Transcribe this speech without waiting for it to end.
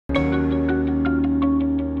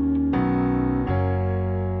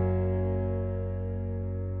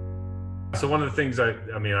So one of the things I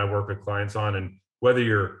mean, I work with clients on, and whether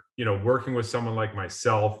you're, working with someone like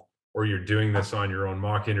myself or you're doing this on your own,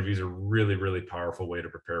 mock interviews are really, really powerful way to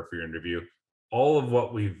prepare for your interview. All of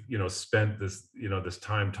what we've, spent this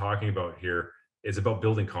time talking about here is about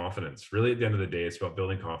building confidence. Really, at the end of the day, it's about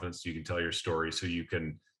building confidence so you can tell your story, so you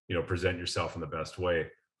can, present yourself in the best way.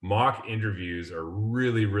 Mock interviews are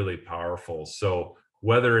really, really powerful. So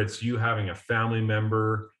whether it's you having a family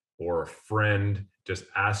member or a friend just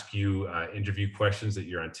ask you interview questions that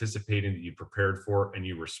you're anticipating, that you prepared for, and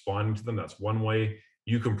you responding to them, that's one way.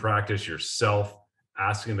 You can practice yourself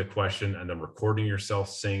asking the question and then recording yourself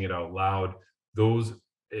saying it out loud. Those,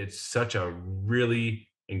 it's such a really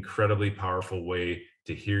incredibly powerful way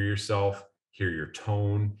to hear yourself, hear your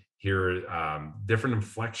tone, hear different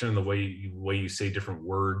inflection in the way you say different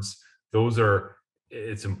words. Those are,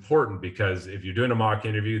 it's important, because if you're doing a mock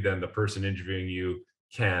interview, then the person interviewing you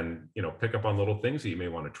can, pick up on little things that you may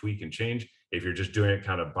want to tweak and change. If you're just doing it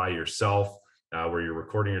kind of by yourself, where you're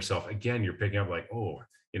recording yourself, again, you're picking up like, oh,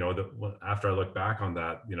 after I look back on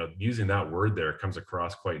that, using that word there comes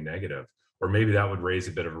across quite negative, or maybe that would raise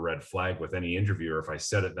a bit of a red flag with any interviewer if I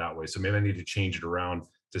said it that way. So maybe I need to change it around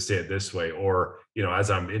to say it this way. Or,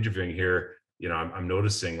 as I'm interviewing here, I'm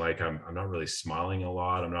noticing like I'm not really smiling a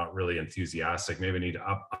lot. I'm not really enthusiastic. Maybe I need to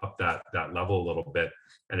up that level a little bit.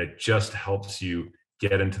 And it just helps you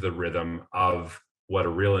get into the rhythm of what a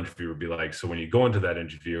real interview would be like. So when you go into that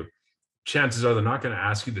interview, chances are they're not going to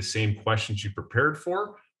ask you the same questions you prepared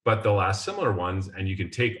for, but they'll ask similar ones. And you can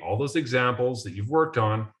take all those examples that you've worked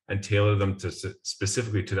on and tailor them to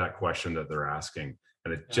specifically to that question that they're asking.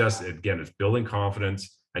 And it just, again, it's building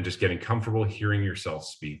confidence and just getting comfortable hearing yourself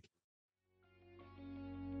speak.